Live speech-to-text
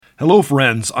Hello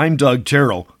friends, I'm Doug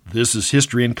Terrell. This is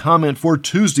History and Comment for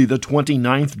Tuesday, the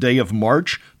 29th day of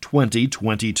March,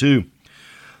 2022.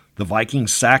 The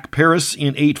Vikings sack Paris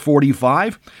in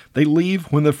 845. They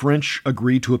leave when the French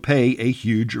agree to pay a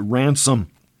huge ransom.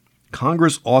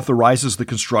 Congress authorizes the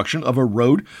construction of a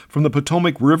road from the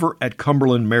Potomac River at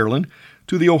Cumberland, Maryland,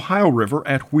 to the Ohio River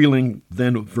at Wheeling,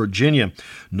 then Virginia.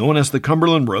 Known as the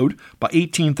Cumberland Road, by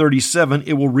 1837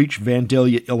 it will reach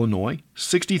Vandalia, Illinois,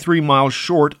 63 miles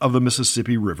short of the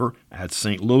Mississippi River at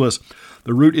St. Louis.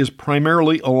 The route is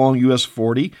primarily along US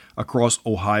 40 across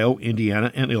Ohio,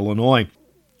 Indiana, and Illinois.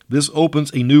 This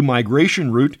opens a new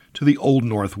migration route to the Old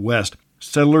Northwest.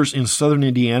 Settlers in southern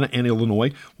Indiana and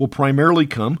Illinois will primarily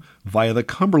come via the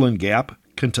Cumberland Gap,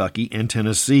 Kentucky, and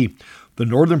Tennessee, the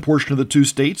northern portion of the two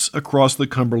states across the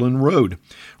Cumberland Road,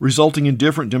 resulting in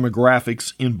different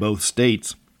demographics in both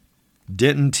states.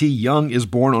 Denton T. Young is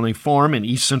born on a farm in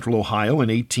east central Ohio in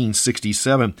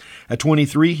 1867. At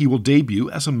 23, he will debut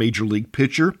as a major league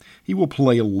pitcher. He will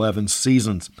play 11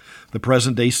 seasons. The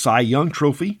present-day Cy Young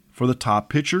Trophy for the top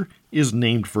pitcher is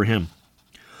named for him.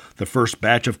 The first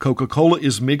batch of Coca-Cola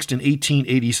is mixed in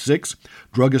 1886.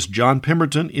 Druggist John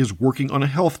Pemberton is working on a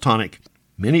health tonic.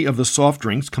 Many of the soft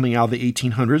drinks coming out of the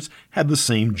 1800s had the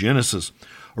same genesis.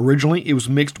 Originally, it was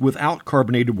mixed without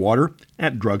carbonated water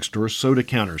at drugstore soda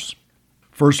counters.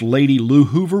 First Lady Lou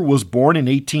Hoover was born in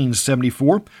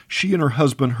 1874. She and her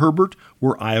husband Herbert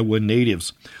were Iowa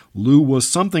natives. Lou was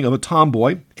something of a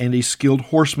tomboy and a skilled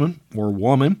horseman or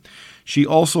woman. She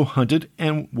also hunted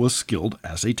and was skilled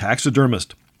as a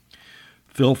taxidermist.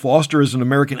 Phil Foster is an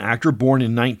American actor born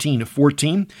in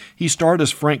 1914. He starred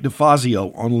as Frank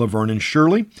DeFazio on Laverne and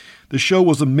Shirley. The show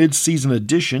was a mid-season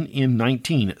edition in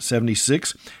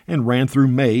 1976 and ran through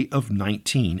May of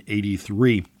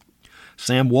 1983.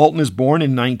 Sam Walton is born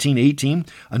in 1918.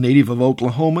 A native of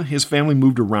Oklahoma, his family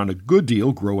moved around a good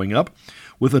deal growing up.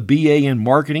 With a BA in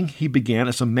marketing, he began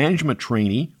as a management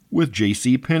trainee with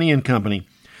J.C. Penney & Company.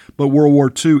 But World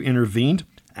War II intervened.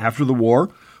 After the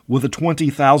war, with a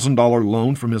 $20,000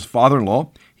 loan from his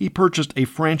father-in-law, he purchased a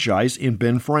franchise in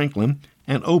Ben Franklin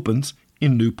and opens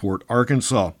in Newport,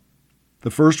 Arkansas.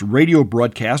 The first radio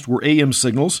broadcasts were AM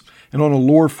signals and on a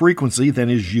lower frequency than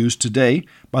is used today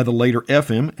by the later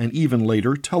FM and even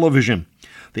later television.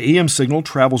 The AM signal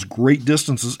travels great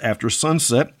distances after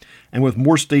sunset, and with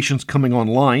more stations coming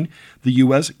online, the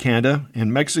U.S., Canada,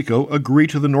 and Mexico agree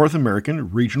to the North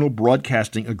American Regional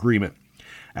Broadcasting Agreement.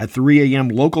 At 3 a.m.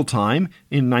 local time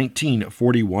in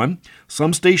 1941,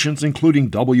 some stations,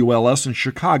 including WLS in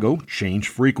Chicago, changed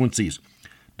frequencies.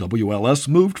 WLS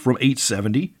moved from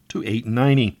 870 to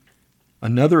 890.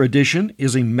 Another addition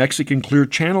is a Mexican Clear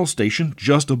Channel station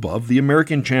just above the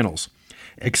American channels.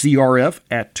 XERF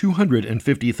at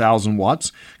 250,000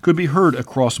 watts could be heard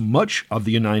across much of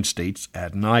the United States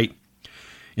at night.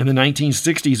 In the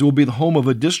 1960s, it will be the home of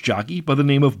a disc jockey by the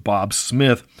name of Bob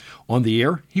Smith. On the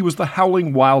air, he was the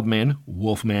howling wild man,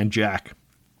 Wolfman Jack.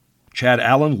 Chad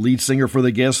Allen, lead singer for the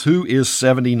Guess Who, is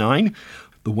 79.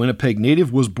 The Winnipeg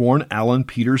native was born Alan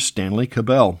Peter Stanley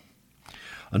Cabell.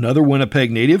 Another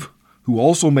Winnipeg native, who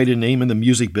also made a name in the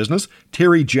music business,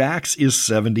 Terry Jacks, is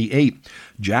 78.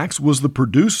 Jacks was the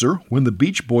producer when the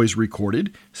Beach Boys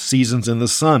recorded Seasons in the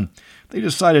Sun. They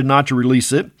decided not to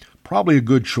release it. Probably a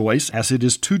good choice, as it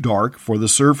is too dark for the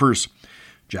surfers.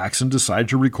 Jackson decided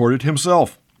to record it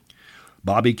himself.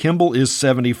 Bobby Kimball is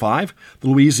 75. The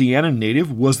Louisiana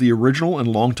native was the original and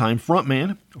longtime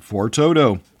frontman for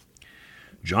Toto.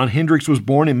 John Hendricks was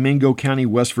born in Mingo County,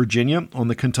 West Virginia, on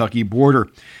the Kentucky border.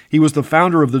 He was the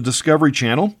founder of the Discovery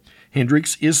Channel.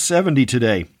 Hendricks is 70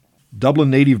 today. Dublin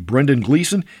native Brendan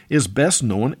Gleeson is best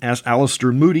known as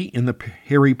Alistair Moody in the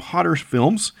Harry Potter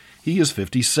films. He is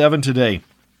 57 today.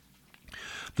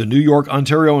 The New York,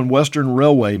 Ontario and Western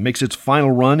Railway makes its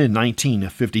final run in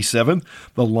 1957.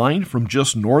 The line from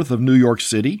just north of New York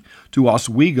City to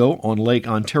Oswego on Lake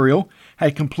Ontario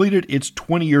had completed its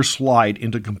 20-year slide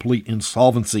into complete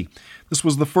insolvency. This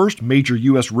was the first major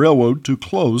U.S. railroad to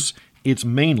close its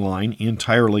main line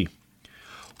entirely.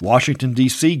 Washington,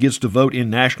 D.C. gets to vote in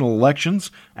national elections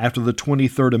after the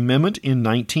 23rd Amendment in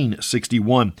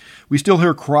 1961. We still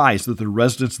hear cries that the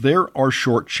residents there are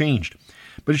shortchanged.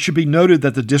 But it should be noted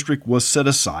that the district was set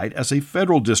aside as a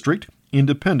federal district,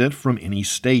 independent from any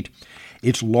state.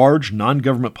 Its large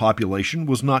non-government population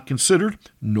was not considered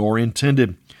nor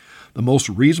intended. The most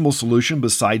reasonable solution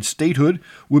besides statehood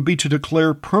would be to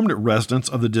declare permanent residents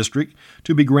of the district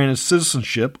to be granted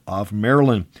citizenship of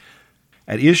Maryland.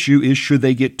 At issue is should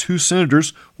they get 2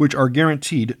 senators which are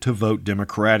guaranteed to vote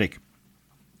Democratic.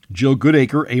 Jill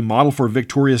Goodacre, a model for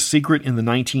Victoria's Secret in the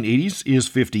 1980s, is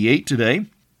 58 today.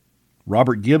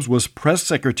 Robert Gibbs was press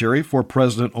secretary for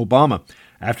President Obama.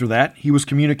 After that, he was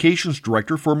communications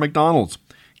director for McDonald's.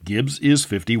 Gibbs is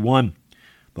 51.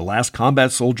 The last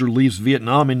combat soldier leaves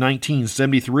Vietnam in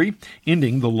 1973,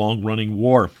 ending the long-running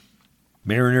war.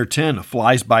 Mariner 10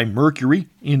 flies by Mercury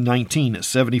in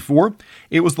 1974.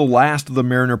 It was the last of the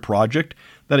Mariner project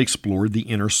that explored the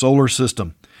inner solar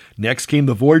system. Next came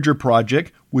the Voyager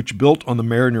project, which built on the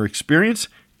Mariner experience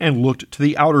and looked to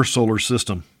the outer solar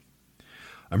system.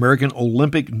 American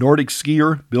Olympic Nordic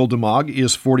skier Bill DeMog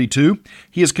is 42.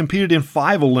 He has competed in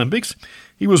 5 Olympics.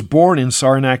 He was born in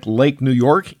Saranac Lake, New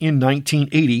York in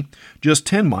 1980, just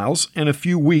 10 miles and a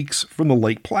few weeks from the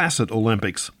Lake Placid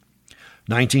Olympics.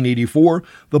 1984,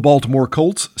 the Baltimore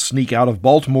Colts sneak out of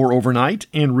Baltimore overnight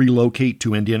and relocate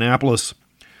to Indianapolis.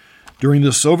 During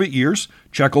the Soviet years,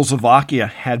 Czechoslovakia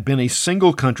had been a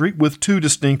single country with 2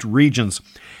 distinct regions.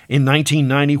 In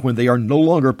 1990, when they are no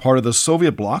longer part of the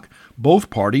Soviet bloc, both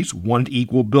parties wanted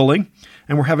equal billing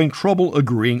and were having trouble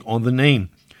agreeing on the name.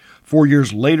 4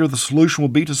 years later, the solution will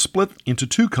be to split into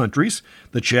 2 countries,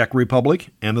 the Czech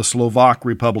Republic and the Slovak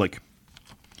Republic.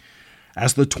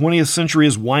 As the 20th century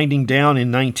is winding down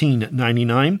in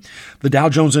 1999, the Dow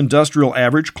Jones Industrial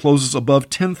Average closes above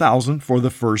 10,000 for the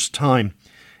first time.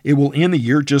 It will end the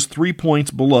year just 3 points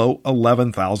below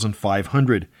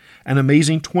 11,500, an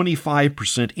amazing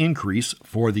 25% increase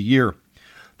for the year.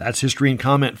 That's History and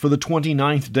Comment for the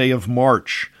 29th day of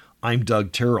March. I'm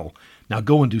Doug Terrell. Now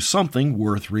go and do something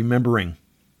worth remembering.